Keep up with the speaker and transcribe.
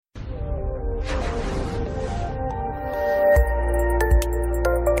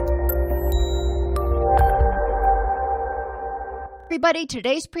everybody.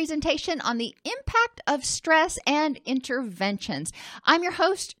 Today's presentation on the impact of stress and interventions. I'm your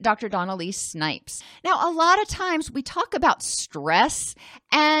host, Dr. Dawn-Elise Snipes. Now, a lot of times we talk about stress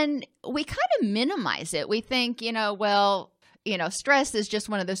and we kind of minimize it. We think, stress is just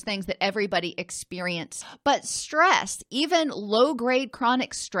one of those things that everybody experiences. But stress, even low-grade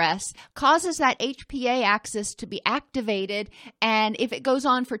chronic stress, causes that HPA axis to be activated. And if it goes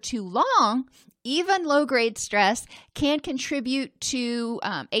on for too long, even low-grade stress can contribute to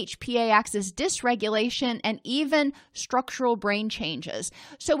HPA axis dysregulation and even structural brain changes.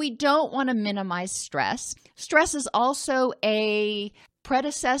 So we don't want to minimize stress. Stress is also a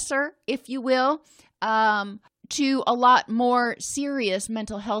predecessor, if you will, to a lot more serious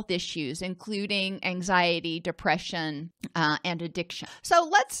mental health issues, including anxiety, depression, and addiction. So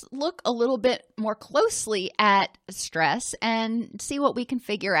let's look a little bit more closely at stress and see what we can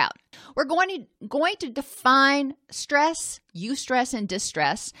figure out. We're going to define stress, eustress, and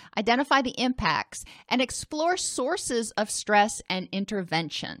distress, identify the impacts, and explore sources of stress and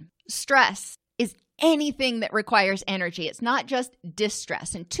intervention. Stress is anything that requires energy. It's not just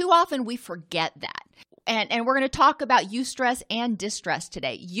distress, and too often we forget that. And we're going to talk about eustress and distress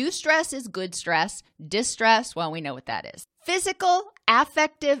today. Eustress is good stress. Distress, well, we know what that is. Physical,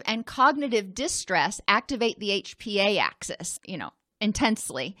 affective, and cognitive distress activate the HPA axis,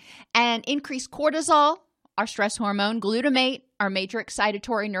 intensely, and increase cortisol, our stress hormone, glutamate, our major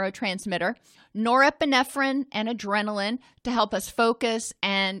excitatory neurotransmitter, norepinephrine and adrenaline to help us focus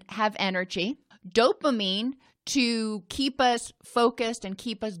and have energy, dopamine to keep us focused and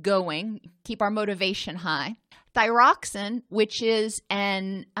keep us going, keep our motivation high. Thyroxine, which is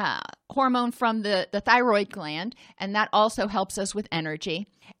an hormone from the thyroid gland, and that also helps us with energy.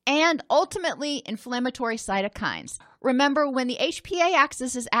 And ultimately, inflammatory cytokines. Remember, when the HPA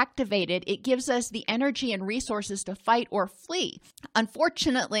axis is activated, it gives us the energy and resources to fight or flee.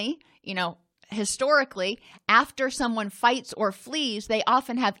 Unfortunately, historically, after someone fights or flees, they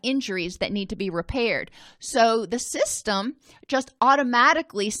often have injuries that need to be repaired. So the system just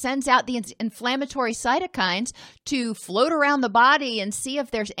automatically sends out the inflammatory cytokines to float around the body and see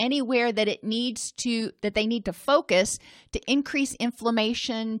if there's anywhere that they need to focus to increase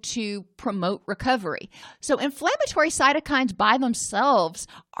inflammation to promote recovery. So inflammatory cytokines by themselves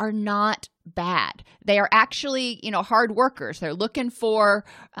are not bad. They are actually, hard workers. They're looking for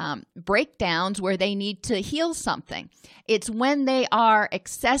breakdowns where they need to heal something. It's when they are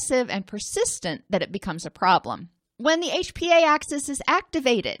excessive and persistent that it becomes a problem. When the HPA axis is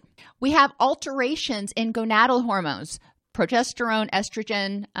activated, we have alterations in gonadal hormones, progesterone,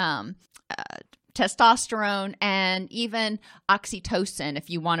 estrogen, testosterone, and even oxytocin,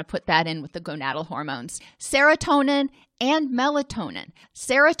 if you want to put that in with the gonadal hormones. Serotonin and melatonin.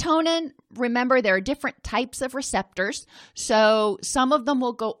 Serotonin, remember, there are different types of receptors. So some of them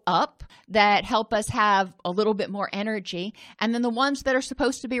will go up that help us have a little bit more energy. And then the ones that are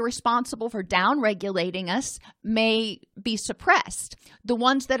supposed to be responsible for down-regulating us may be suppressed. The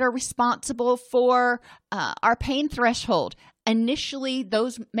ones that are responsible for our pain threshold, initially,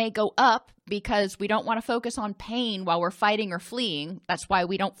 those may go up because we don't want to focus on pain while we're fighting or fleeing. That's why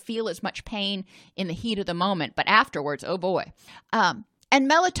we don't feel as much pain in the heat of the moment. But afterwards, oh boy. And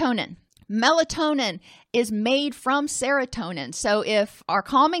melatonin. Melatonin is made from serotonin. So if our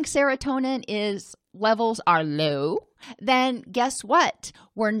calming serotonin levels are low, then guess what?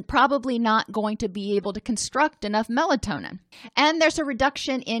 We're probably not going to be able to construct enough melatonin. And there's a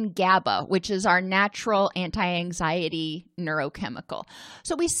reduction in GABA, which is our natural anti-anxiety neurochemical.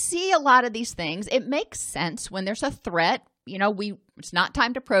 So we see a lot of these things. It makes sense when there's a threat. It's not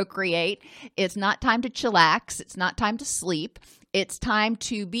time to procreate. It's not time to chillax. It's not time to sleep. It's time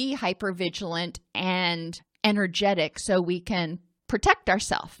to be hypervigilant and energetic so we can protect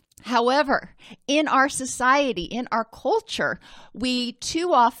ourselves. However, in our society, in our culture, we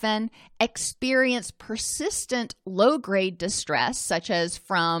too often experience persistent low-grade distress, such as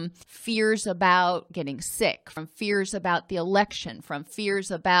from fears about getting sick, from fears about the election, from fears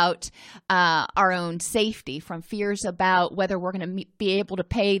about our own safety, from fears about whether we're going to be able to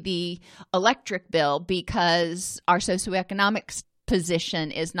pay the electric bill because our socioeconomic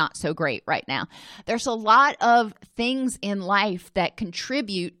position is not so great right now. There's a lot of things in life that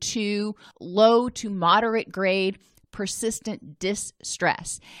contribute to low to moderate grade persistent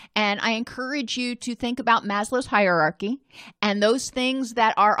distress. And I encourage you to think about Maslow's hierarchy, and those things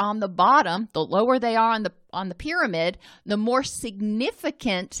that are on the bottom, the lower they are on the pyramid, the more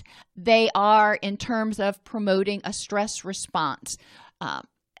significant they are in terms of promoting a stress response.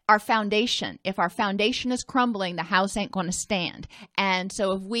 our foundation. If our foundation is crumbling, the house ain't going to stand. And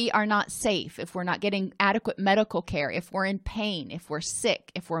so if we are not safe, if we're not getting adequate medical care, if we're in pain, if we're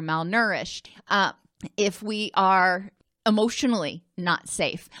sick, if we're malnourished, if we are emotionally not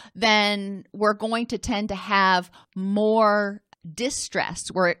safe, then we're going to tend to have more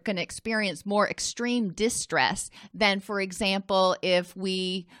distress. We're going to experience more extreme distress than, for example, if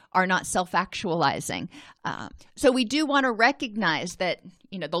we are not self-actualizing. So we do want to recognize that,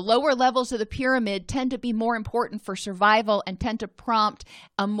 the lower levels of the pyramid tend to be more important for survival and tend to prompt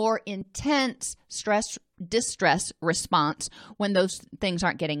a more intense distress response when those things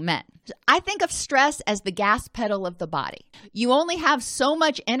aren't getting met. I think of stress as the gas pedal of the body. You only have so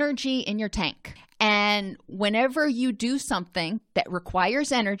much energy in your tank. And whenever you do something that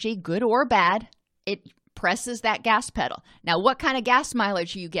requires energy, good or bad, it presses that gas pedal. Now, what kind of gas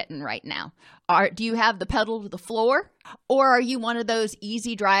mileage are you getting right now? Do you have the pedal to the floor? Or are you one of those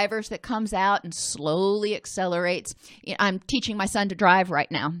easy drivers that comes out and slowly accelerates? I'm teaching my son to drive right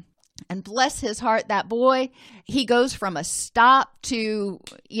now. And bless his heart, that boy, he goes from a stop to,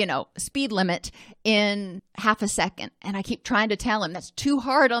 speed limit in half a second. And I keep trying to tell him that's too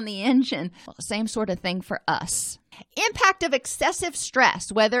hard on the engine. Well, same sort of thing for us. Impact of excessive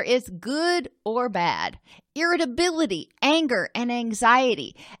stress, whether it's good or bad. Irritability, anger, and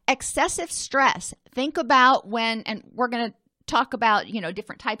anxiety. Excessive stress. Think about and we're going to talk about,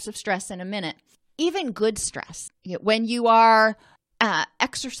 different types of stress in a minute. Even good stress. When you are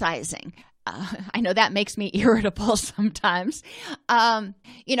exercising. I know that makes me irritable sometimes. When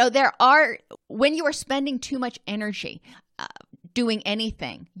you are spending too much energy doing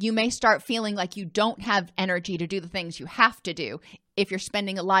anything, you may start feeling like you don't have energy to do the things you have to do if you're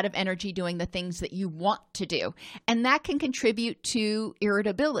spending a lot of energy doing the things that you want to do. And that can contribute to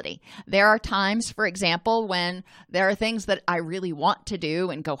irritability. There are times, for example, when there are things that I really want to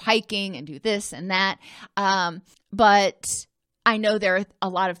do and go hiking and do this and that. But I know there are a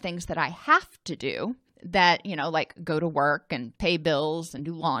lot of things that I have to do that, like go to work and pay bills and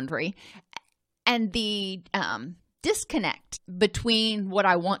do laundry. And the disconnect between what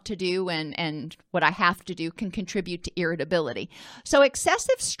I want to do and what I have to do can contribute to irritability. So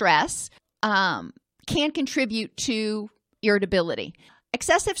excessive stress can contribute to irritability.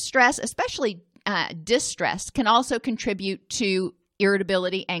 Excessive stress, especially distress, can also contribute to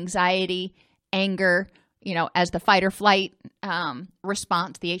irritability, anxiety, anger, as the fight or flight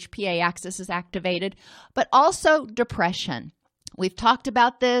response, the HPA axis is activated, but also depression. We've talked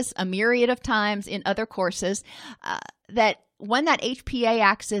about this a myriad of times in other courses, that when that HPA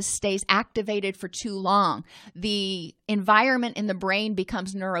axis stays activated for too long, the environment in the brain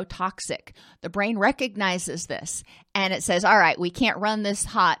becomes neurotoxic. The brain recognizes this and it says, all right, we can't run this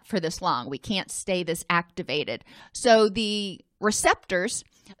hot for this long. We can't stay this activated. So the receptors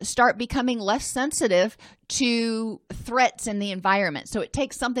start becoming less sensitive to threats in the environment. So it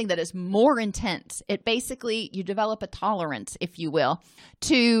takes something that is more intense. You develop a tolerance, if you will,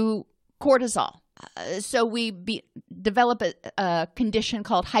 to cortisol. So we develop a condition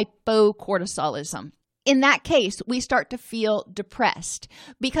called hypocortisolism. In that case, we start to feel depressed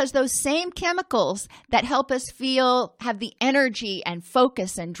because those same chemicals that help us have the energy and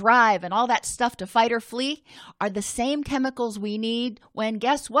focus and drive and all that stuff to fight or flee are the same chemicals we need when,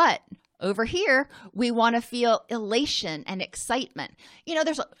 guess what? Over here, we want to feel elation and excitement.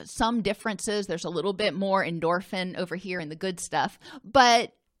 There's some differences. There's a little bit more endorphin over here in the good stuff,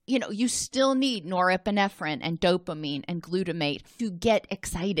 but you still need norepinephrine and dopamine and glutamate to get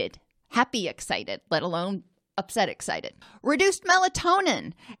excited. Happy excited, let alone upset excited. Reduced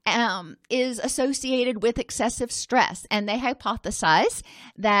melatonin is associated with excessive stress, and they hypothesize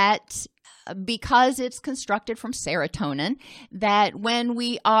that because it's constructed from serotonin, that when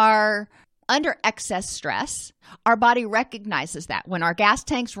we are under excess stress, our body recognizes that. When our gas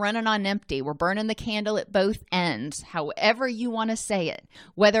tank's running on empty, we're burning the candle at both ends, however you want to say it,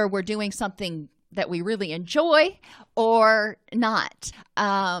 whether we're doing something that we really enjoy or not.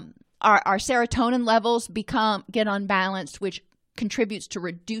 Our serotonin levels get unbalanced, which contributes to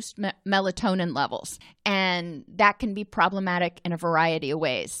reduced melatonin levels. And that can be problematic in a variety of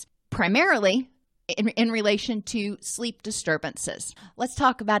ways, primarily in relation to sleep disturbances. Let's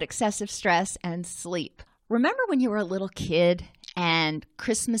talk about excessive stress and sleep. Remember when you were a little kid and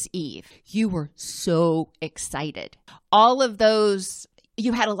Christmas Eve, you were so excited. All of those,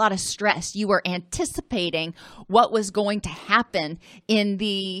 you had a lot of stress. You were anticipating what was going to happen in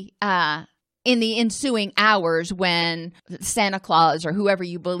the ensuing hours when Santa Claus or whoever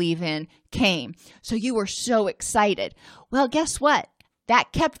you believe in came. So you were so excited. Well, guess what?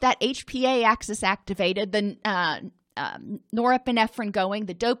 That kept that HPA axis activated. The norepinephrine going,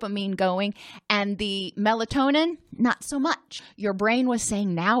 the dopamine going, and the melatonin, not so much. Your brain was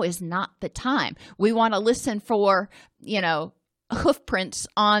saying now is not the time. We want to listen for, hoof prints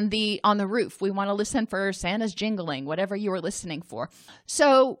on the roof. We want to listen for Santa's jingling, whatever you were listening for.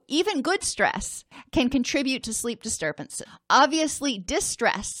 So even good stress can contribute to sleep disturbances. Obviously,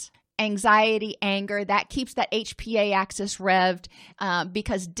 distress, anxiety, anger, that keeps that HPA axis revved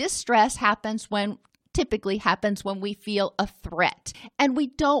because distress typically happens when we feel a threat. And we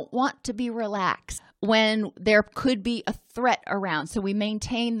don't want to be relaxed when there could be a threat around. So we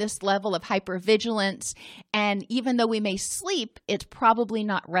maintain this level of hypervigilance. And even though we may sleep, it's probably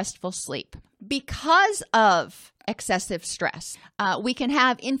not restful sleep. Because of excessive stress, we can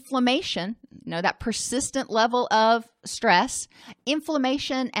have inflammation, that persistent level of stress,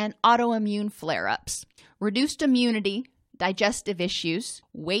 inflammation and autoimmune flare-ups, reduced immunity, digestive issues,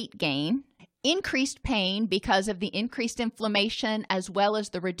 weight gain, increased pain because of the increased inflammation as well as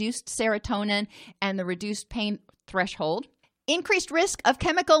the reduced serotonin and the reduced pain threshold. Increased risk of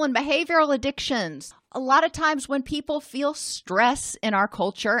chemical and behavioral addictions. A lot of times when people feel stress in our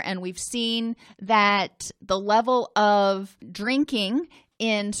culture, and we've seen that the level of drinking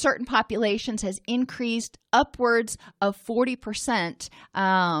in certain populations has increased upwards of 40%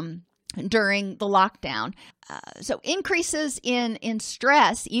 during the lockdown. So increases in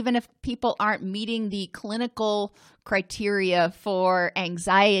stress, even if people aren't meeting the clinical criteria for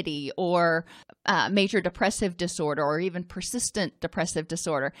anxiety or major depressive disorder or even persistent depressive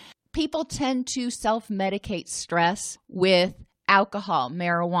disorder, people tend to self-medicate stress with alcohol,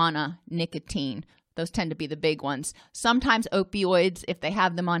 marijuana, nicotine. Those tend to be the big ones. Sometimes opioids, if they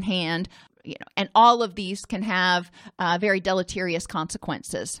have them on hand, and all of these can have very deleterious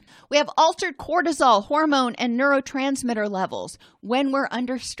consequences. We have altered cortisol, hormone, and neurotransmitter levels. When we're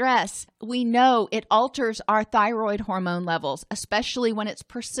under stress, we know it alters our thyroid hormone levels, especially when it's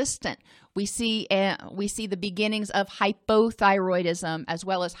persistent. We see the beginnings of hypothyroidism as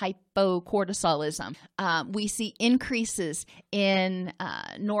well as hypocortisolism. We see increases in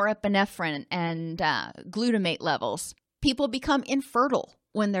norepinephrine and glutamate levels. People become infertile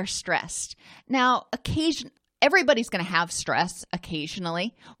when they're stressed. Now, everybody's going to have stress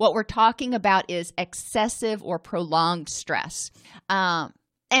occasionally. What we're talking about is excessive or prolonged stress.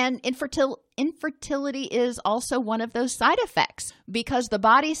 And infertility is also one of those side effects because the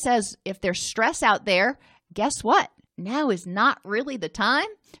body says if there's stress out there, guess what? Now is not really the time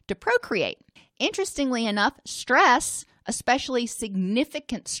to procreate. Interestingly enough, stress, especially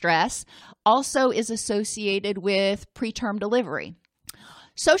significant stress, also is associated with preterm delivery.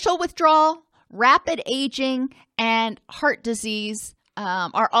 Social withdrawal, rapid aging, and heart disease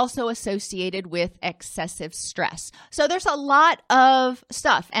are also associated with excessive stress. So there's a lot of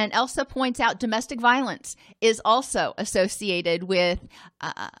stuff. And Elsa points out domestic violence is also associated with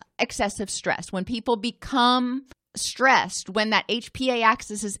excessive stress. When people become stressed, when that HPA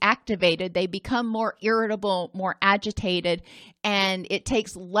axis is activated, they become more irritable, more agitated, and it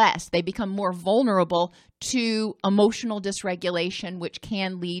takes less. They become more vulnerable to emotional dysregulation, which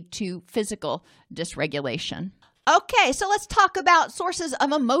can lead to physical dysregulation. Okay, so let's talk about sources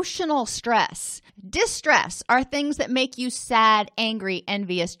of emotional stress. Distress are things that make you sad, angry,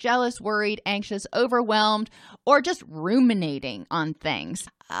 envious, jealous, worried, anxious, overwhelmed, or just ruminating on things.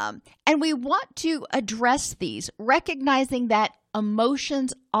 And we want to address these, recognizing that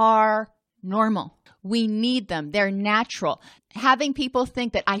emotions are normal. We need them. They're natural. Having people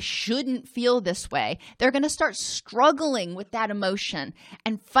think that I shouldn't feel this way, they're going to start struggling with that emotion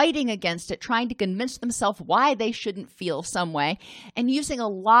and fighting against it, trying to convince themselves why they shouldn't feel some way, and using a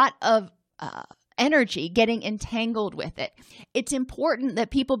lot of energy getting entangled with it. It's important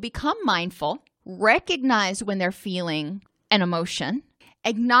that people become mindful, recognize when they're feeling an emotion,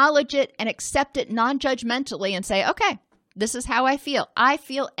 acknowledge it and accept it non-judgmentally and say, okay, this is how I feel. I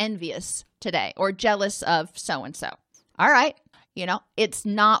feel envious today or jealous of so-and-so. All right. It's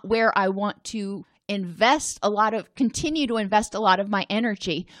not where I want to continue to invest a lot of my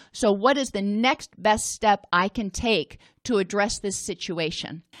energy. So what is the next best step I can take to address this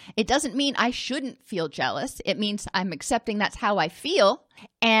situation? It doesn't mean I shouldn't feel jealous. It means I'm accepting that's how I feel.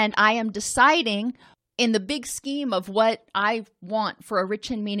 And I am deciding in the big scheme of what I want for a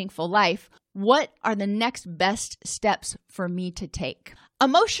rich and meaningful life, what are the next best steps for me to take?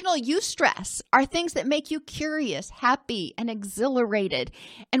 Emotional eustress are things that make you curious, happy, and exhilarated.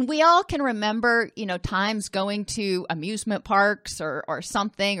 And we all can remember, times going to amusement parks or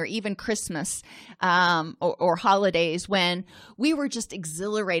something, or even Christmas or holidays when we were just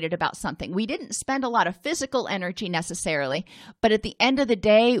exhilarated about something. We didn't spend a lot of physical energy necessarily, but at the end of the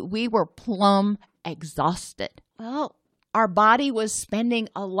day, we were plumb exhausted. well, our body was spending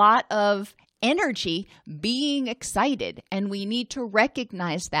a lot of energy being excited, and we need to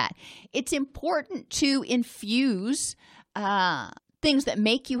recognize that. It's important to infuse things that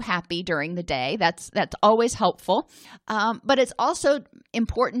make you happy during the day. That's always helpful. But it's also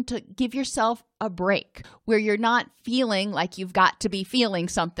important to give yourself a break where you're not feeling like you've got to be feeling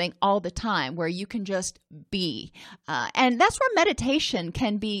something all the time, where you can just be. And that's where meditation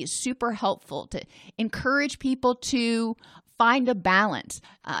can be super helpful to encourage people to find a balance.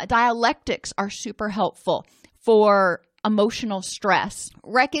 Dialectics are super helpful for emotional stress,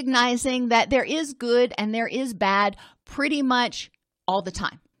 recognizing that there is good and there is bad pretty much all the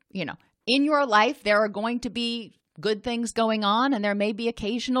time. In your life, there are going to be good things going on, and there may be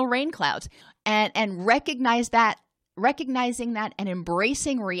occasional rain clouds. And recognizing that and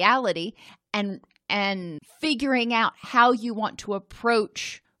embracing reality and figuring out how you want to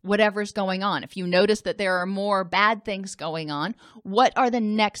approach whatever's going on. If you notice that there are more bad things going on, what are the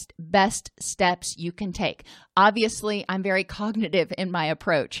next best steps you can take? Obviously, I'm very cognitive in my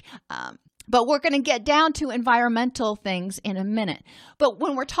approach. But we're going to get down to environmental things in a minute. But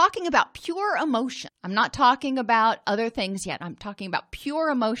when we're talking about pure emotion, I'm not talking about other things yet. I'm talking about pure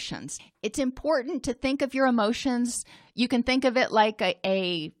emotions. It's important to think of your emotions. You can think of it like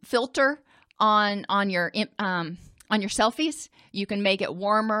a filter on your selfies. You can make it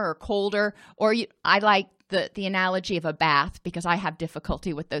warmer or colder, I like the analogy of a bath because I have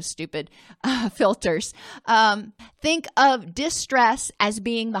difficulty with those stupid filters. Think of distress as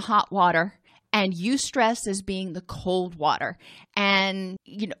being the hot water and eustress as being the cold water. And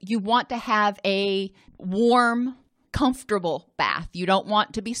you want to have a warm, comfortable bath. You don't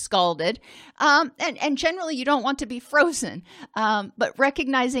want to be scalded. And generally you don't want to be frozen. But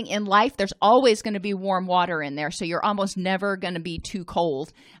recognizing in life, there's always going to be warm water in there. So you're almost never going to be too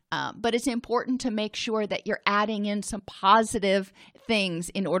cold. But it's important to make sure that you're adding in some positive things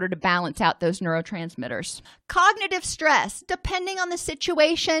in order to balance out those neurotransmitters. Cognitive stress, depending on the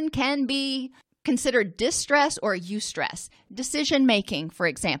situation, can be considered distress or eustress. Decision making, for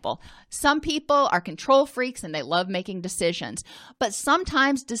example. Some people are control freaks and they love making decisions, but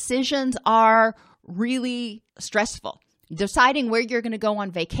sometimes decisions are really stressful. Deciding where you're going to go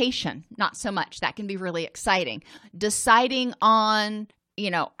on vacation, not so much. That can be really exciting. Deciding on,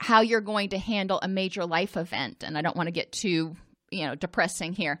 how you're going to handle a major life event. And I don't want to get too,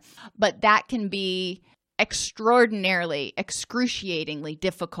 depressing here, but that can be extraordinarily, excruciatingly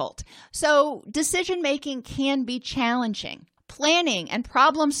difficult. So decision-making can be challenging. Planning and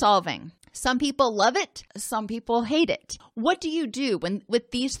problem solving. Some people love it. Some people hate it. What do you do with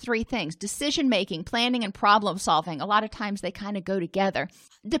these three things? Decision-making, planning, and problem solving. A lot of times they kind of go together.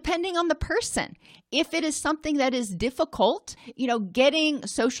 Depending on the person. If it is something that is difficult, getting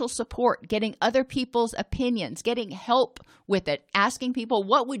social support, getting other people's opinions, getting help with it, asking people,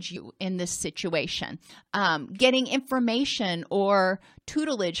 what would you in this situation? Getting information or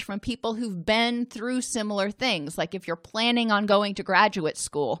tutelage from people who've been through similar things. Like if you're planning on going to graduate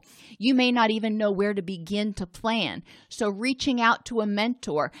school, you may not even know where to begin to plan. So reaching out to a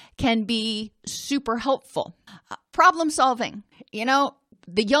mentor can be super helpful. Problem solving,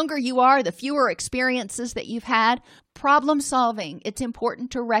 the younger you are, the fewer experiences that you've had. Problem solving, it's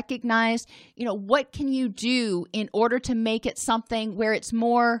important to recognize, what can you do in order to make it something where it's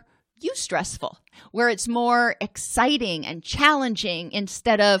more eustressful, where it's more exciting and challenging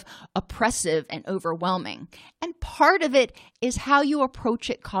instead of oppressive and overwhelming. And part of it is how you approach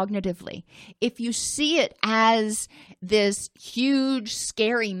it cognitively. If you see it as this huge,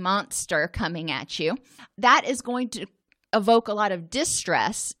 scary monster coming at you, that is going to evoke a lot of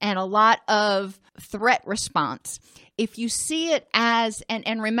distress and a lot of threat response. If you see it as,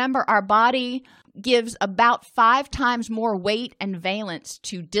 and remember, our body gives about 5 times more weight and valence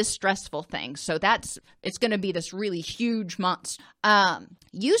to distressful things. So it's going to be this really huge monster.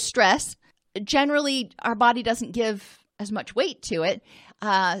 Eustress, generally our body doesn't give as much weight to it.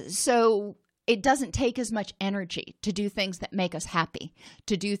 So it doesn't take as much energy to do things that make us happy,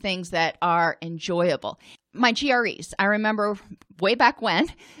 to do things that are enjoyable. My GREs, I remember way back when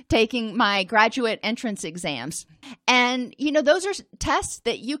taking my graduate entrance exams. And, those are tests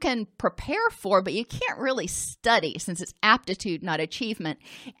that you can prepare for, but you can't really study since it's aptitude, not achievement.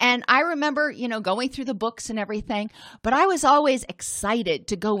 And I remember, going through the books and everything, but I was always excited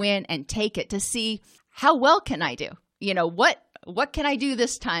to go in and take it to see how well can I do? What can I do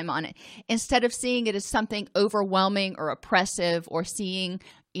this time on it? Instead of seeing it as something overwhelming or oppressive or seeing,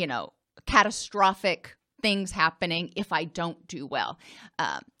 catastrophic things happening if I don't do well.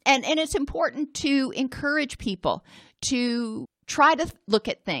 And it's important to encourage people to try to look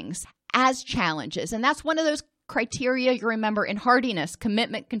at things as challenges. And that's one of those criteria you remember in hardiness,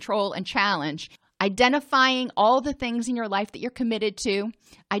 commitment, control, and challenge. Identifying all the things in your life that you're committed to,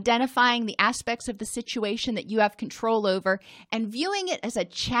 identifying the aspects of the situation that you have control over, and viewing it as a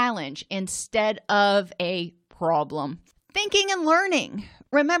challenge instead of a problem. Thinking and learning.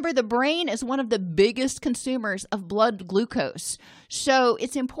 Remember, the brain is one of the biggest consumers of blood glucose. So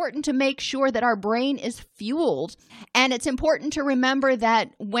it's important to make sure that our brain is fueled. And it's important to remember that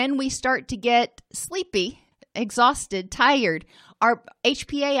when we start to get sleepy, exhausted, tired, our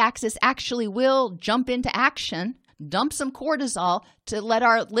HPA axis actually will jump into action, dump some cortisol to let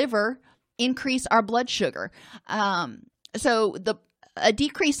our liver increase our blood sugar. A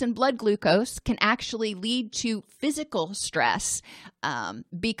decrease in blood glucose can actually lead to physical stress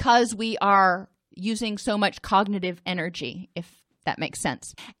because we are using so much cognitive energy, if that makes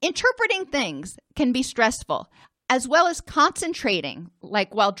sense. Interpreting things can be stressful, as well as concentrating,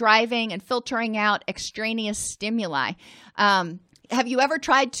 like while driving and filtering out extraneous stimuli. Have you ever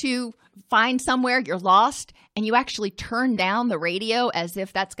tried to find somewhere you're lost and you actually turn down the radio as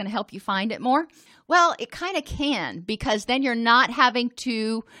if that's going to help you find it more? Well, it kind of can, because then you're not having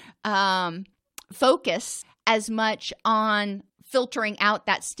to focus as much on filtering out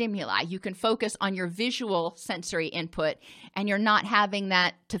that stimuli. You can focus on your visual sensory input, and you're not having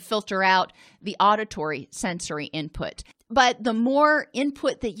that to filter out the auditory sensory input. But the more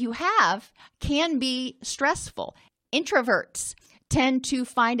input that you have can be stressful. Introverts tend to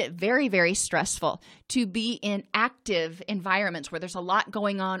find it very, very stressful to be in active environments where there's a lot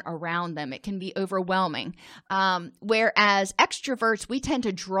going on around them. It can be overwhelming. Whereas extroverts, we tend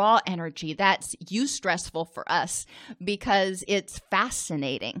to draw energy. That's eustressful for us because it's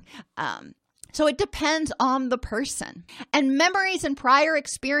fascinating. So it depends on the person. And memories and prior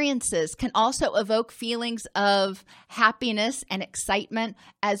experiences can also evoke feelings of happiness and excitement,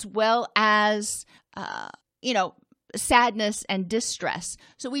 as well as, sadness and distress.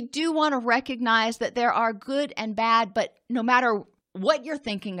 So we do want to recognize that there are good and bad, but no matter what you're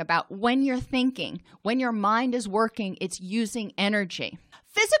thinking about, when you're thinking, when your mind is working, it's using energy.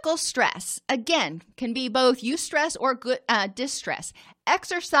 Physical stress, again, can be both eustress or distress.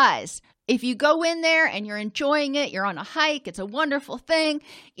 Exercise. If you go in there and you're enjoying it, you're on a hike, it's a wonderful thing,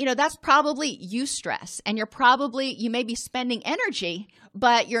 that's probably eustress. And you may be spending energy,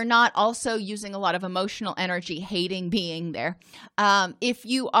 but you're not also using a lot of emotional energy, hating being there. I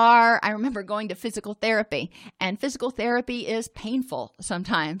remember going to physical therapy, and physical therapy is painful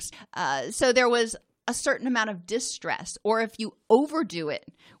sometimes. So there was a certain amount of distress, or if you overdo it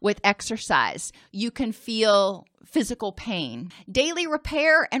with exercise, you can feel physical pain. Daily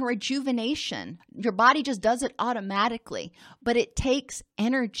repair and rejuvenation. Your body just does it automatically, but it takes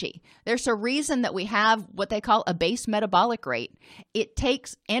energy. There's a reason that we have what they call a base metabolic rate. It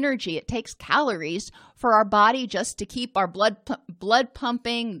takes energy. It takes calories for our body just to keep our blood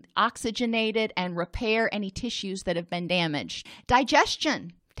pumping, oxygenated, and repair any tissues that have been damaged.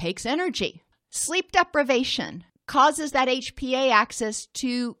 Digestion takes energy. Sleep deprivation causes that HPA axis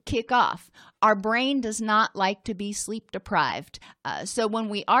to kick off. Our brain does not like to be sleep deprived. So when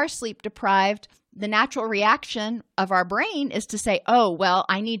we are sleep deprived, the natural reaction of our brain is to say, oh, well,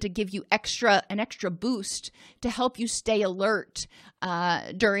 I need to give you an extra boost to help you stay alert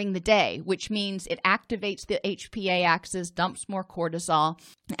during the day, which means it activates the HPA axis, dumps more cortisol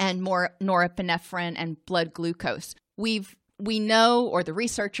and more norepinephrine and blood glucose. We know, or the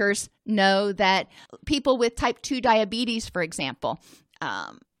researchers know, that people with type 2 diabetes, for example,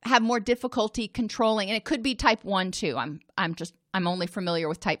 have more difficulty controlling, and it could be type 1 too. I'm only familiar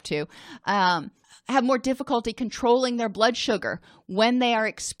with type 2. Have more difficulty controlling their blood sugar when they are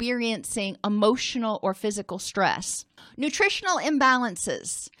experiencing emotional or physical stress. Nutritional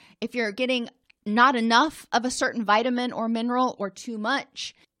imbalances. If you're getting not enough of a certain vitamin or mineral, or too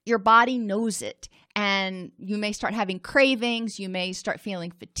much, your body knows it. And you may start having cravings, you may start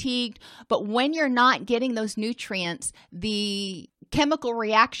feeling fatigued, but when you're not getting those nutrients, the chemical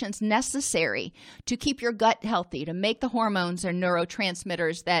reactions necessary to keep your gut healthy, to make the hormones or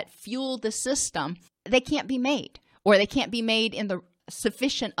neurotransmitters that fuel the system, they can't be made, or they can't be made in the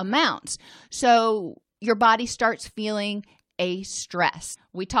sufficient amounts. So your body starts feeling a stress.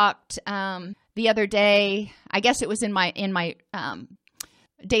 We talked the other day, I guess it was in my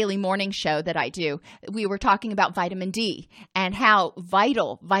daily morning show that I do, we were talking about vitamin D and how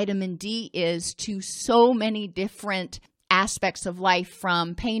vital vitamin D is to so many different aspects of life,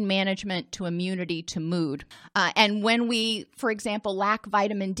 from pain management to immunity to mood. And when we, for example, lack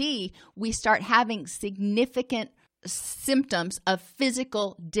vitamin D, we start having significant symptoms of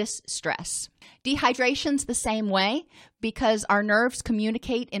physical distress. Dehydration's the same way because our nerves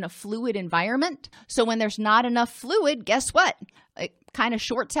communicate in a fluid environment. So when there's not enough fluid, guess what? It kind of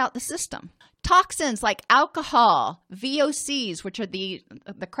shorts out the system. Toxins like alcohol, VOCs, which are the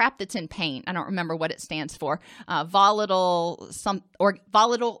crap that's in paint. I don't remember what it stands for. Volatile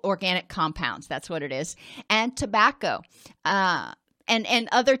organic compounds. That's what it is. And tobacco, and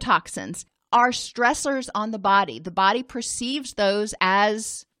other toxins are stressors on the body. The body perceives those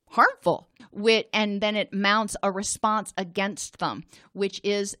as harmful, and then it mounts a response against them, which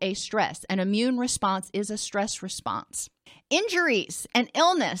is a stress. An immune response is a stress response. Injuries and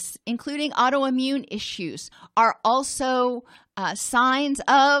illness, including autoimmune issues, are also signs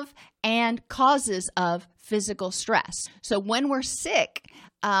of and causes of physical stress. So when we're sick,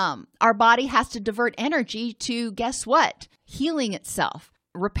 our body has to divert energy to, guess what? Healing itself,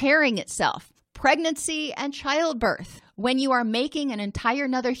 repairing itself. Pregnancy and childbirth. When you are making an entire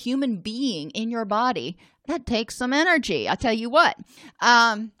another human being in your body, that takes some energy. I'll tell you what.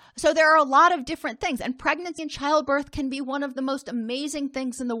 So there are a lot of different things, and pregnancy and childbirth can be one of the most amazing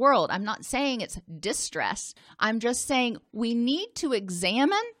things in the world. I'm not saying it's distress. I'm just saying we need to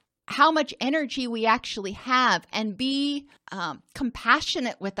examine how much energy we actually have and be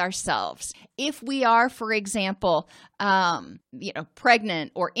compassionate with ourselves. If we are, for example,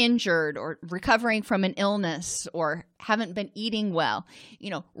 pregnant or injured or recovering from an illness or haven't been eating well,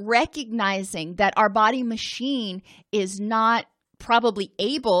 recognizing that our body machine is not probably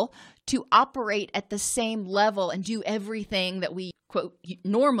able to operate at the same level and do everything that we, quote,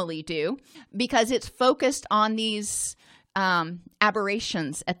 normally do because it's focused on these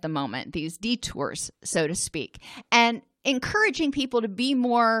aberrations at the moment, these detours, so to speak, and encouraging people to be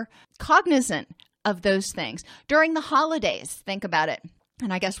more cognizant of those things. During the holidays, think about it.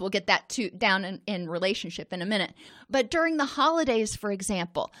 And I guess we'll get that down in relationship in a minute. But during the holidays, for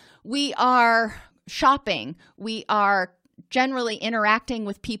example, we are shopping. We are generally interacting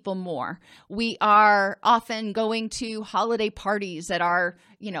with people more. We are often going to holiday parties at our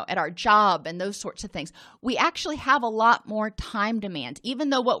job and those sorts of things. We actually have a lot more time demands. Even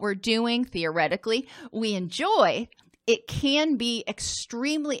though what we're doing, theoretically, we enjoy, it can be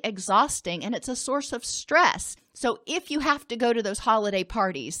extremely exhausting and it's a source of stress. So if you have to go to those holiday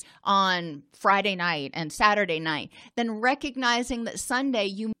parties on Friday night and Saturday night, then recognizing that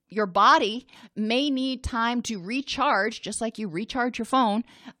Sunday your body may need time to recharge, just like you recharge your phone,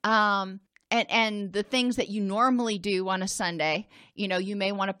 and the things that you normally do on a Sunday, you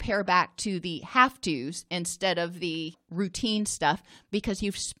may want to pare back to the have-tos instead of the routine stuff because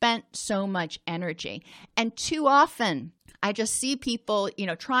you've spent so much energy. And too often, I just see people,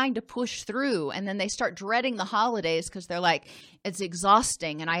 trying to push through, and then they start dreading the holidays because they're like, it's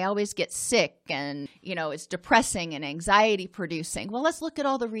exhausting and I always get sick and, it's depressing and anxiety producing. Well, let's look at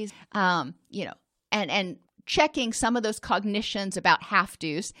all the reasons, and checking some of those cognitions about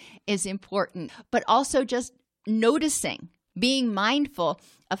have-tos is important, but also just noticing, being mindful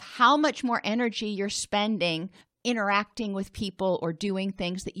of how much more energy you're spending interacting with people or doing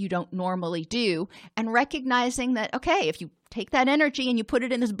things that you don't normally do, and recognizing that, okay, if you take that energy and you put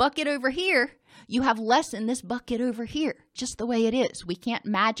it in this bucket over here, you have less in this bucket over here, just the way it is. We can't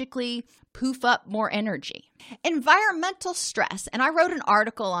magically poof up more energy. Environmental stress. And I wrote an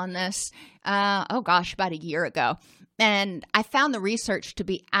article on this, about a year ago. And I found the research to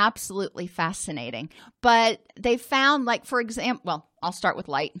be absolutely fascinating. But they found, for example, I'll start with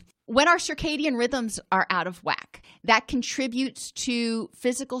light. When our circadian rhythms are out of whack, that contributes to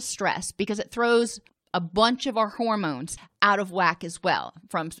physical stress because it throws a bunch of our hormones out of whack as well,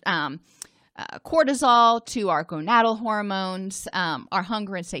 from cortisol to our gonadal hormones, our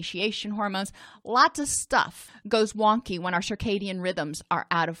hunger and satiation hormones. Lots of stuff goes wonky when our circadian rhythms are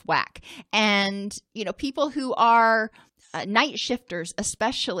out of whack. And, people who are night shifters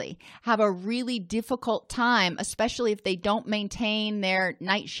especially have a really difficult time, especially if they don't maintain their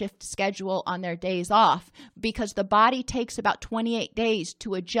night shift schedule on their days off, because the body takes about 28 days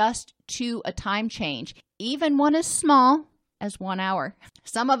to adjust to a time change, even one as small as 1 hour.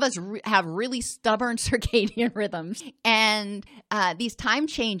 Some of us have really stubborn circadian rhythms, and these time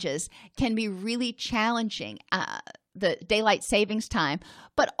changes can be really challenging. The daylight savings time,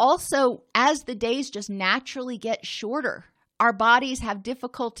 but also as the days just naturally get shorter, our bodies have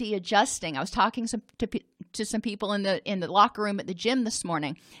difficulty adjusting. I was talking to some people in the locker room at the gym this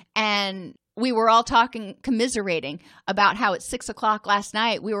morning, and we were all commiserating about how at 6 o'clock last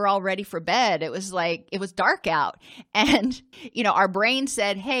night, we were all ready for bed. It was dark out. And, our brain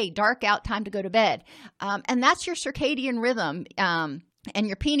said, hey, dark out, time to go to bed. And that's your circadian rhythm. and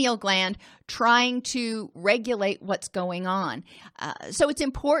your pineal gland trying to regulate what's going on. So it's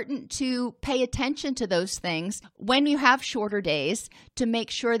important to pay attention to those things when you have shorter days to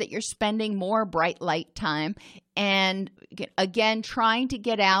make sure that you're spending more bright light time. And again, trying to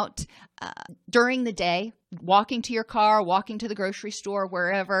get out during the day, walking to your car, walking to the grocery store,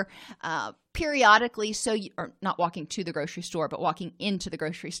 wherever, periodically. Or not walking to the grocery store, but walking into the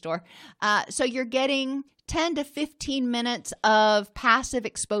grocery store. So you're getting 10 to 15 minutes of passive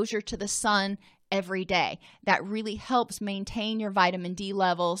exposure to the sun every day. That really helps maintain your vitamin D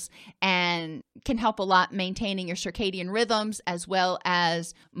levels and can help a lot maintaining your circadian rhythms as well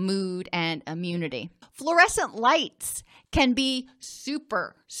as mood and immunity. Fluorescent lights can be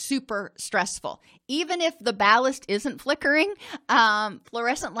super, super stressful. Even if the ballast isn't flickering,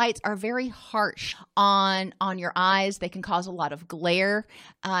 fluorescent lights are very harsh on your eyes. They can cause a lot of glare,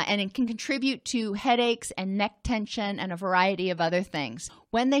 and it can contribute to headaches and neck tension and a variety of other things.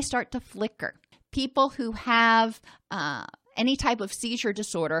 When they start to flicker, people who have any type of seizure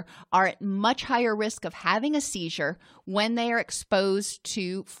disorder are at much higher risk of having a seizure when they are exposed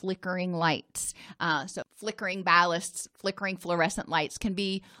to flickering lights. So flickering ballasts, flickering fluorescent lights can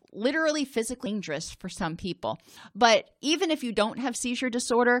be literally physically dangerous for some people. But even if you don't have seizure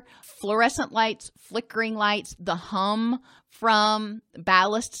disorder, fluorescent lights, flickering lights, the hum from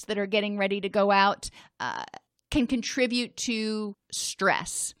ballasts that are getting ready to go out can contribute to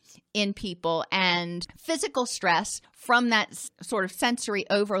stress in people and physical stress from that sort of sensory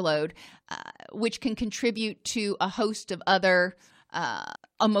overload, which can contribute to a host of other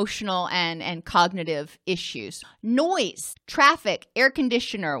emotional and cognitive issues. Noise, traffic, air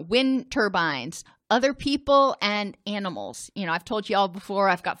conditioner, wind turbines, other people and animals. I've told you all before,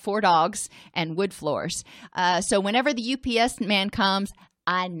 I've got 4 dogs and wood floors. So whenever the UPS man comes,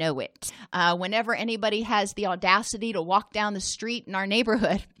 I know it. Whenever anybody has the audacity to walk down the street in our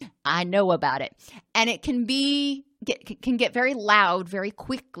neighborhood, I know about it. And it can get very loud very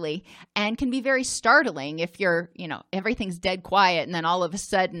quickly and can be very startling if everything's dead quiet and then all of a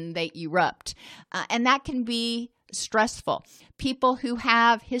sudden they erupt. And that can be stressful. People who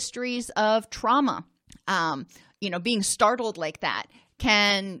have histories of trauma, being startled like that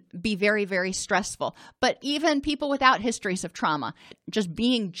can be very, very stressful. But even people without histories of trauma, just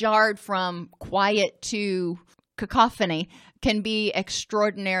being jarred from quiet to cacophony can be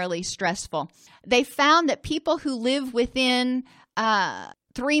extraordinarily stressful. They found that people who live within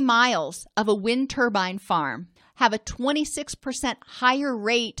 3 miles of a wind turbine farm have a 26% higher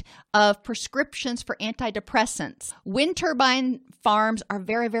rate of prescriptions for antidepressants. Wind turbine farms are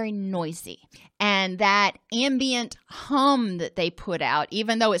very, very noisy. And that ambient hum that they put out,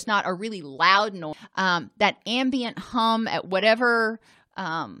 even though it's not a really loud noise, that ambient hum at whatever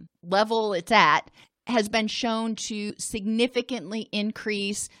level it's at has been shown to significantly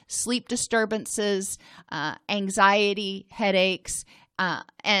increase sleep disturbances, anxiety, headaches,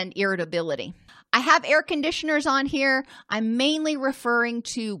 and irritability. I have air conditioners on here. I'm mainly referring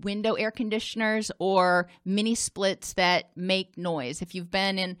to window air conditioners or mini splits that make noise. If you've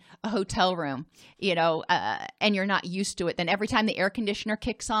been in a hotel room, and you're not used to it, then every time the air conditioner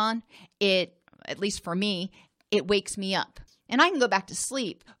kicks on, at least for me, it wakes me up. And I can go back to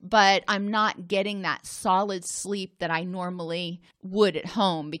sleep, but I'm not getting that solid sleep that I normally would at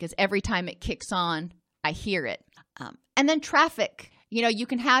home because every time it kicks on, I hear it. And then traffic. You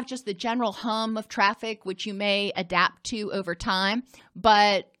can have just the general hum of traffic, which you may adapt to over time,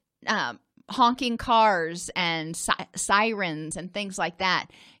 but honking cars and sirens and things like that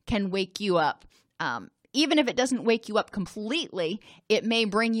can wake you up. Even if it doesn't wake you up completely, it may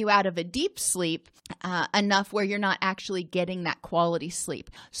bring you out of a deep sleep enough where you're not actually getting that quality sleep.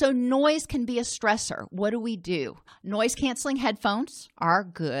 So noise can be a stressor. What do we do? Noise-canceling headphones are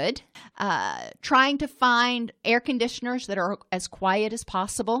good. Trying to find air conditioners that are as quiet as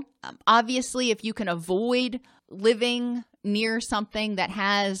possible. Obviously, if you can avoid living near something that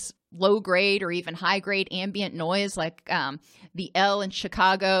has low-grade or even high-grade ambient noise like the L in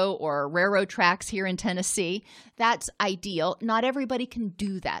Chicago or railroad tracks here in Tennessee, that's ideal. Not everybody can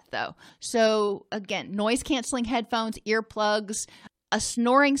do that, though. So, again, noise-canceling headphones, earplugs, a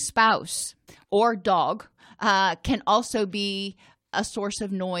snoring spouse or dog can also be a source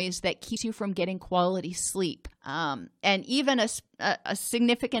of noise that keeps you from getting quality sleep. And even a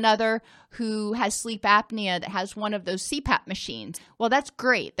significant other who has sleep apnea that has one of those CPAP machines. Well, that's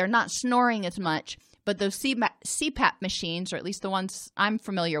great. They're not snoring as much, but those CPAP machines, or at least the ones I'm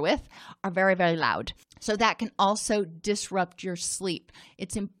familiar with, are very, very loud. So that can also disrupt your sleep.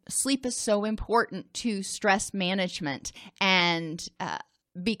 Sleep is so important to stress management. And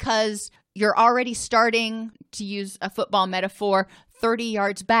because you're already starting, to use a football metaphor, 30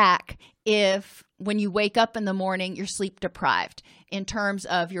 yards back if when you wake up in the morning, you're sleep deprived in terms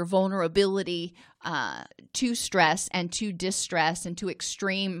of your vulnerability to stress and to distress and to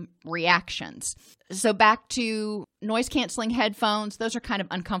extreme reactions. So back to noise canceling headphones, those are kind of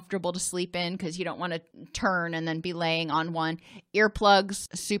uncomfortable to sleep in because you don't want to turn and then be laying on one. Earplugs,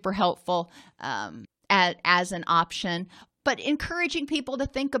 super helpful as an option, but encouraging people to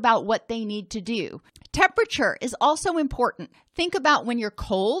think about what they need to do. Temperature is also important. Think about when you're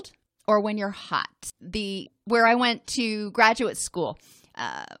cold or when you're hot. Where I went to graduate school,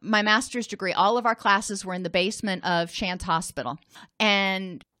 my master's degree, all of our classes were in the basement of Shands Hospital,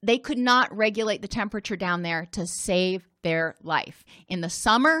 and they could not regulate the temperature down there to save their life. In the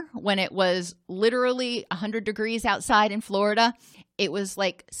summer, when it was literally 100 degrees outside in Florida, it was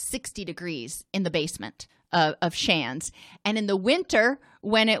like 60 degrees in the basement of Shands. And in the winter,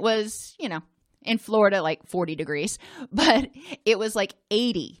 when it was, in Florida, like 40 degrees, but it was like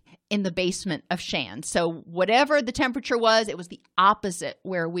 80 in the basement of Shands. So whatever the temperature was, it was the opposite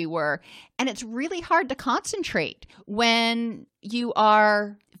where we were. And it's really hard to concentrate when you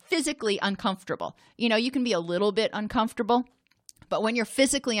are physically uncomfortable. You can be a little bit uncomfortable, but when you're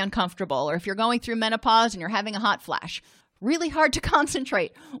physically uncomfortable, or if you're going through menopause and you're having a hot flash, really hard to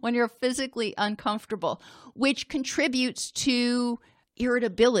concentrate when you're physically uncomfortable, which contributes to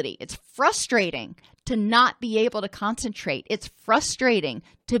irritability. It's frustrating to not be able to concentrate. It's frustrating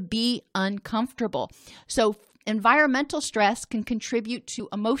to be uncomfortable. So environmental stress can contribute to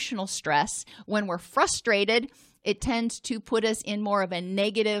emotional stress. When we're frustrated, it tends to put us in more of a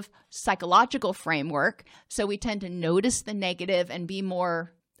negative psychological framework. So we tend to notice the negative and be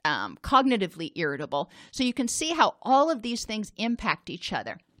more cognitively irritable. So you can see how all of these things impact each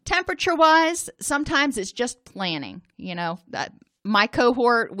other. Temperature-wise, sometimes it's just planning. My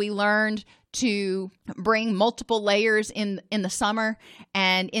cohort, we learned to bring multiple layers in the summer,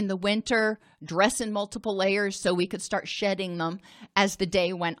 and in the winter, dress in multiple layers so we could start shedding them as the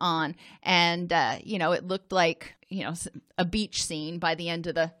day went on. And, it looked like, a beach scene by the end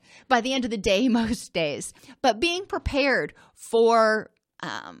of the day most days. But being prepared for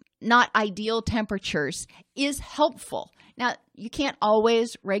not ideal temperatures is helpful. Now, you can't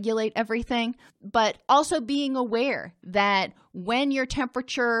always regulate everything, but also being aware that when the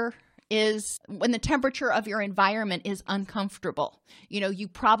temperature of your environment is uncomfortable, you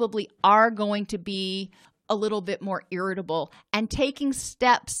probably are going to be a little bit more irritable, and taking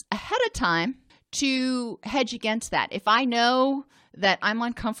steps ahead of time to hedge against that. If I know that I'm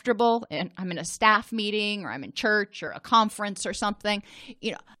uncomfortable and I'm in a staff meeting or I'm in church or a conference or something,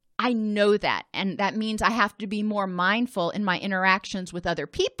 I know that. And that means I have to be more mindful in my interactions with other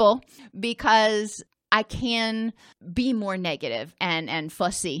people because I can be more negative and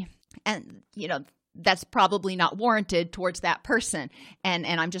fussy. And, that's probably not warranted towards that person. And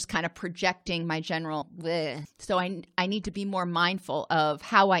I'm just kind of projecting my general bleh. So I need to be more mindful of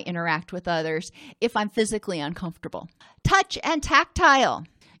how I interact with others if I'm physically uncomfortable. Touch and tactile.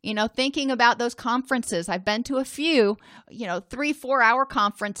 Thinking about those conferences, I've been to a few, 3-4 hour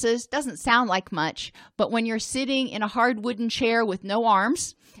conferences, doesn't sound like much, but when you're sitting in a hard wooden chair with no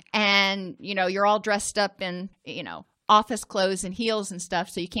arms and, you're all dressed up in, office clothes and heels and stuff,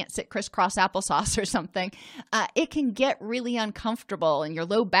 so you can't sit crisscross applesauce or something, it can get really uncomfortable and your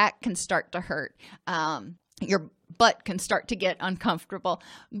low back can start to hurt. Your butt can start to get uncomfortable.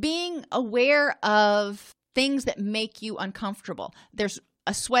 Being aware of things that make you uncomfortable. There's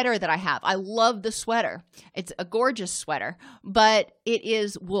a sweater that I have. I love the sweater. It's a gorgeous sweater, but it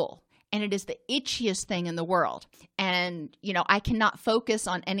is wool. And it is the itchiest thing in the world. And, I cannot focus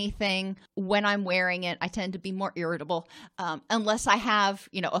on anything when I'm wearing it. I tend to be more irritable unless I have,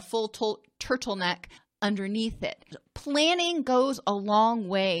 a full turtleneck underneath it. Planning goes a long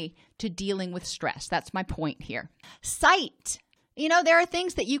way to dealing with stress. That's my point here. Sight. There are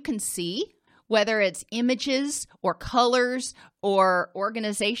things that you can see, whether it's images or colors or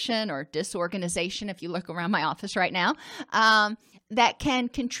organization or disorganization, if you look around my office right now, that can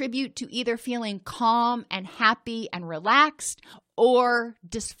contribute to either feeling calm and happy and relaxed or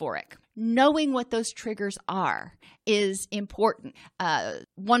dysphoric. Knowing what those triggers are is important.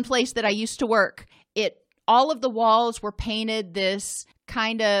 One place that I used to work, all of the walls were painted this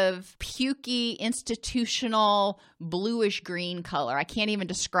kind of pukey, institutional, bluish green color. I can't even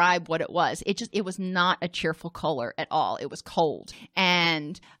describe what it was. It was not a cheerful color at all. It was cold.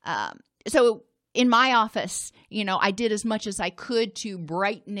 And so in my office, I did as much as I could to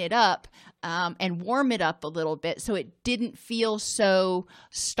brighten it up and warm it up a little bit so it didn't feel so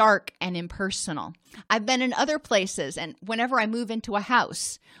stark and impersonal. I've been in other places, and whenever I move into a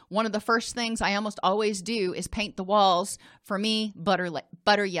house, one of the first things I almost always do is paint the walls, for me,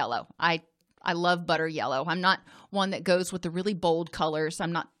 butter yellow. I love butter yellow. I'm not one that goes with the really bold colors.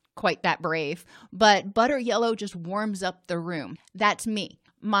 I'm not quite that brave, but butter yellow just warms up the room. That's me.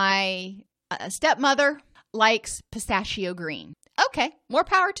 My stepmother likes pistachio green. Okay, more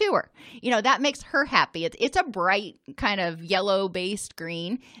power to her. That makes her happy. It's a bright kind of yellow-based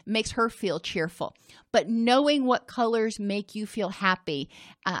green. Makes her feel cheerful. But knowing what colors make you feel happy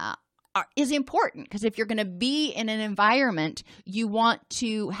is important, because if you're going to be in an environment, you want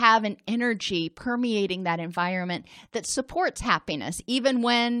to have an energy permeating that environment that supports happiness, even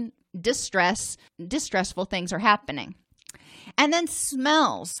when distressful things are happening. And then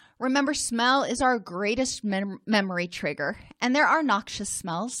smells. Remember, smell is our greatest memory trigger. And there are noxious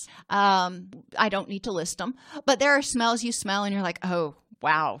smells. I don't need to list them. But there are smells you smell and you're like, oh,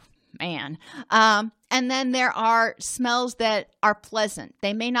 wow, man. And then there are smells that are pleasant.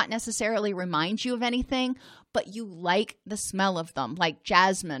 They may not necessarily remind you of anything, but you like the smell of them, like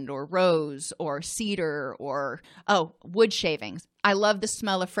jasmine or rose or cedar or, wood shavings. I love the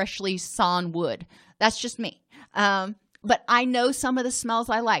smell of freshly sawn wood. That's just me. But I know some of the smells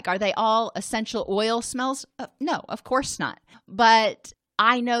I like. Are they all essential oil smells? No, of course not. But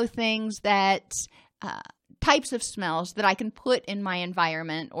I know things that, types of smells that I can put in my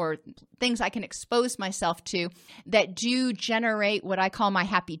environment, or things I can expose myself to, that do generate what I call my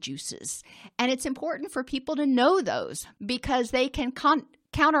happy juices. And it's important for people to know those, because they can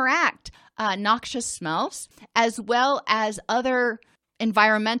counteract noxious smells, as well as other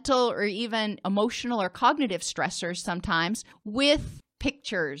environmental or even emotional or cognitive stressors sometimes, with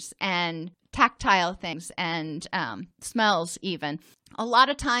pictures and tactile things and smells even. A lot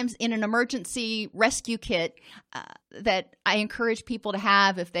of times in an emergency rescue kit that I encourage people to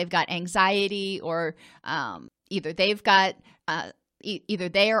have if they've got anxiety, or either they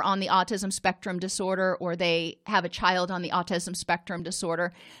are on the autism spectrum disorder, or they have a child on the autism spectrum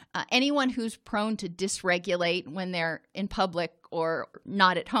disorder. Anyone who's prone to dysregulate when they're in public or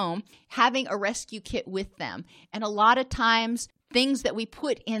not at home, having a rescue kit with them. And a lot of times, things that we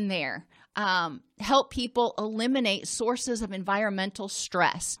put in there help people eliminate sources of environmental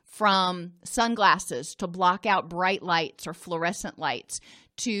stress, from sunglasses to block out bright lights or fluorescent lights,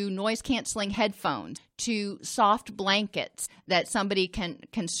 to noise-canceling headphones, to soft blankets that somebody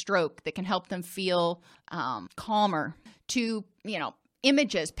can stroke that can help them feel calmer, to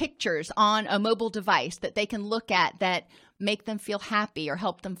images, pictures on a mobile device that they can look at that make them feel happy or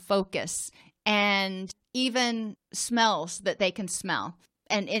help them focus, and even smells that they can smell.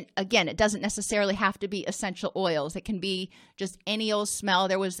 And it doesn't necessarily have to be essential oils. It can be just any old smell.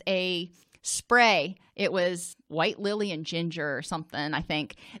 There was a spray. It was white lily and ginger or something, I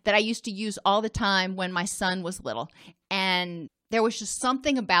think, that I used to use all the time when my son was little. And there was just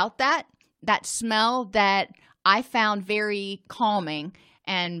something about that smell that I found very calming.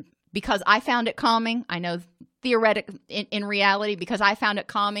 And because I found it calming, I know in reality, because I found it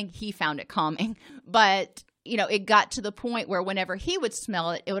calming, he found it calming. But it got to the point where whenever he would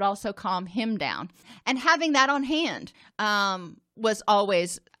smell it, it would also calm him down. And having that on hand was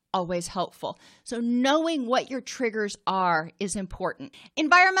always helpful. So knowing what your triggers are is important.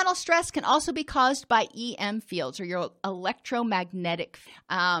 Environmental stress can also be caused by EM fields, or your electromagnetic.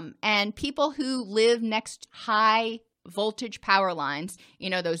 And people who live next to high voltage power lines,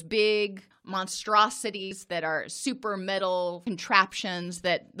 those big monstrosities that are super metal contraptions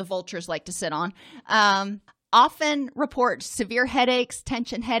that the vultures like to sit on, often report severe headaches,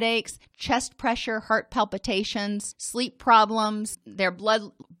 tension headaches, chest pressure, heart palpitations, sleep problems. Their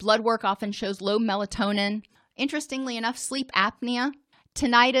blood work often shows low melatonin. Interestingly enough, sleep apnea,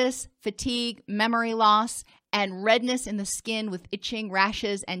 tinnitus, fatigue, memory loss, and redness in the skin with itching,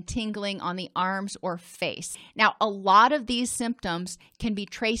 rashes, and tingling on the arms or face. Now, a lot of these symptoms can be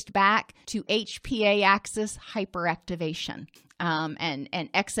traced back to HPA axis hyperactivation and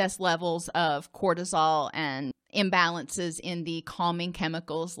excess levels of cortisol and imbalances in the calming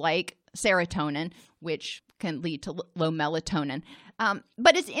chemicals like serotonin, which can lead to low melatonin.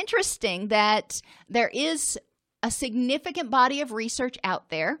 But it's interesting that there is a significant body of research out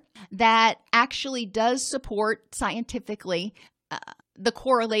there that actually does support scientifically the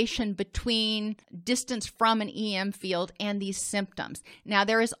correlation between distance from an EM field and these symptoms. Now,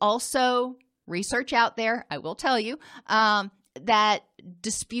 there is also research out there, I will tell you, that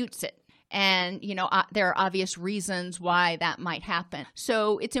disputes it. And, there are obvious reasons why that might happen.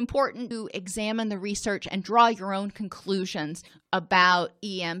 So it's important to examine the research and draw your own conclusions about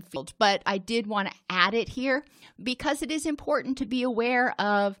EM fields. But I did want to add it here because it is important to be aware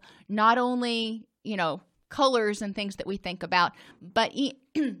of not only, colors and things that we think about, but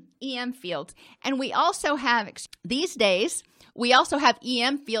EM fields. And we also have, these days, we also have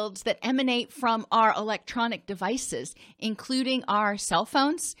EM fields that emanate from our electronic devices, including our cell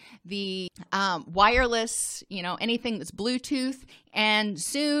phones, the wireless, anything that's Bluetooth, and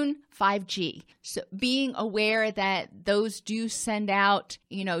soon 5G. So being aware that those do send out,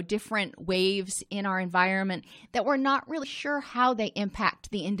 different waves in our environment that we're not really sure how they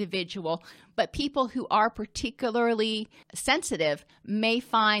impact the individual, but people who are particularly sensitive may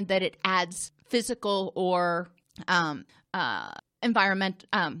find that it adds physical or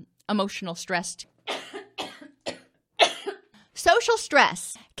emotional stress. Social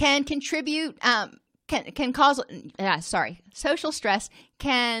stress can contribute, social stress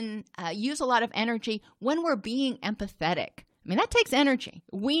can use a lot of energy when we're being empathetic. I mean, that takes energy.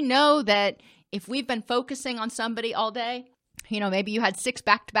 We know that if we've been focusing on somebody all day, maybe you had 6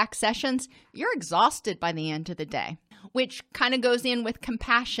 back-to-back sessions, you're exhausted by the end of the day, which kind of goes in with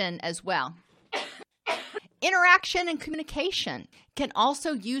compassion as well. Interaction and communication can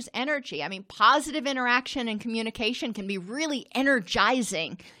also use energy. I mean, positive interaction and communication can be really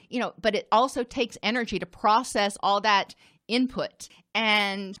energizing, but it also takes energy to process all that input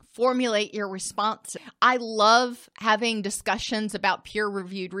and formulate your response. I love having discussions about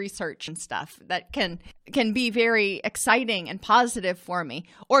peer-reviewed research and stuff that can be very exciting and positive for me,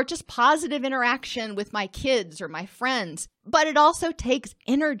 or just positive interaction with my kids or my friends. But it also takes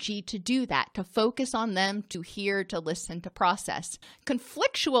energy to do that, to focus on them, to hear, to listen, to process.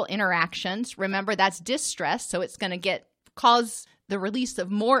 Conflictual interactions, remember that's distress, so it's going to cause the release of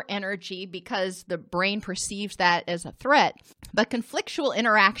more energy because the brain perceives that as a threat. But conflictual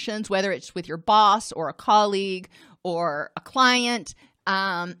interactions, whether it's with your boss or a colleague or a client,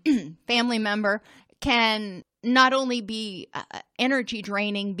 family member, can not only be energy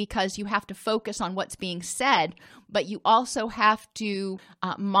draining because you have to focus on what's being said, but you also have to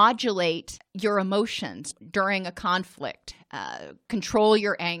modulate your emotions during a conflict, control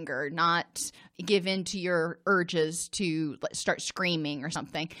your anger, not give in to your urges to start screaming or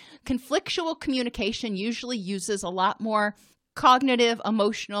something. Conflictual communication usually uses a lot more cognitive,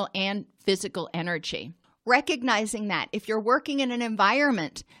 emotional, and physical energy. Recognizing that if you're working in an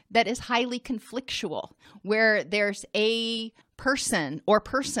environment that is highly conflictual, where there's a person or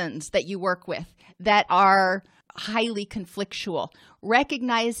persons that you work with that are highly conflictual,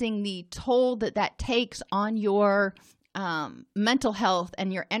 recognizing the toll that takes on your mental health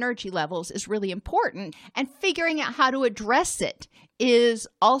and your energy levels is really important, and figuring out how to address it is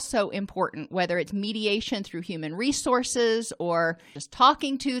also important, whether it's mediation through human resources or just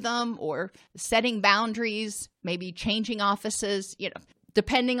talking to them or setting boundaries, maybe changing offices.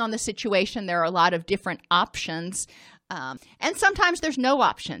 Depending on the situation, there are a lot of different options. And sometimes there's no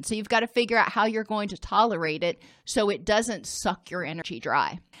option. So you've got to figure out how you're going to tolerate it so it doesn't suck your energy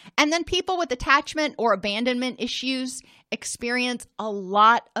dry. And then people with attachment or abandonment issues experience a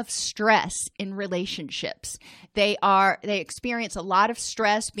lot of stress in relationships. They experience a lot of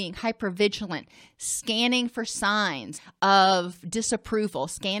stress being hypervigilant, scanning for signs of disapproval,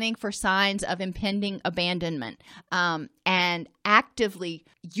 scanning for signs of impending abandonment, and actively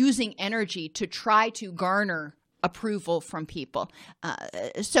using energy to try to garner approval from people.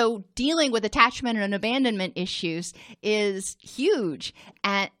 So dealing with attachment and abandonment issues is huge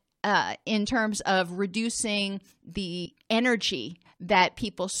in terms of reducing the energy that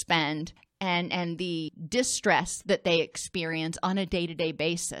people spend and the distress that they experience on a day-to-day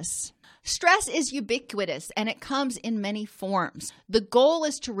basis. Stress is ubiquitous and it comes in many forms. The goal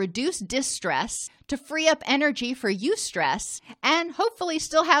is to reduce distress, to free up energy for eustress, and hopefully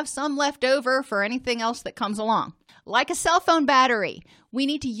still have some left over for anything else that comes along. Like a cell phone battery, we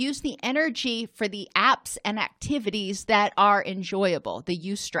need to use the energy for the apps and activities that are enjoyable, the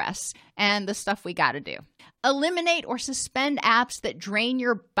eustress, and the stuff we got to do. Eliminate or suspend apps that drain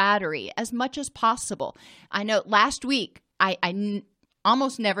your battery as much as possible. I know last week, I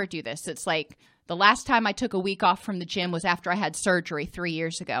almost never do this. It's like the last time I took a week off from the gym was after I had surgery 3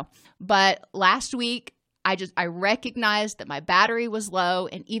 years ago. But last week, I recognized that my battery was low.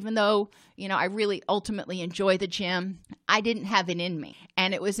 And even though, I really ultimately enjoy the gym, I didn't have it in me.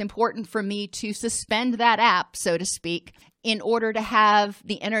 And it was important for me to suspend that app, so to speak, in order to have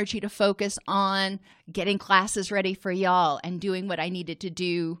the energy to focus on getting classes ready for y'all and doing what I needed to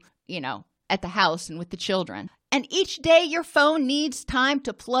do, at the house and with the children. And each day your phone needs time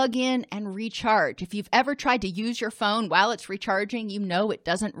to plug in and recharge. If you've ever tried to use your phone while it's recharging, you know it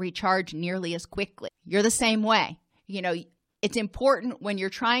doesn't recharge nearly as quickly. You're the same way. It's important when you're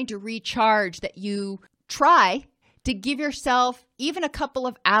trying to recharge that you try to give yourself even a couple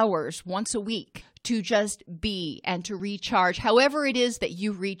of hours once a week to just be and to recharge, however it is that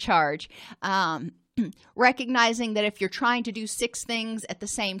you recharge. Recognizing that if you're trying to do 6 things at the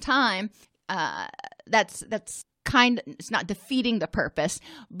same time, it's not defeating the purpose,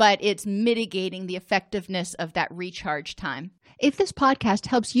 but it's mitigating the effectiveness of that recharge time. If this podcast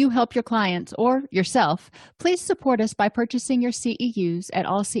helps you help your clients or yourself, please support us by purchasing your CEUs at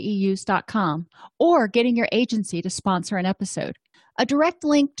allceus.com or getting your agency to sponsor an episode. A direct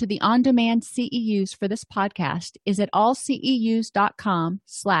link to the on-demand CEUs for this podcast is at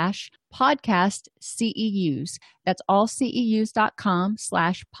allceus.com/podcast CEUs. That's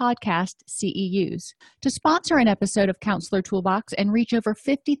allceus.com/podcast CEUs. To sponsor an episode of Counselor Toolbox and reach over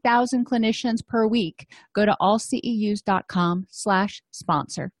 50,000 clinicians per week, go to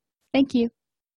allceus.com/sponsor. Thank you.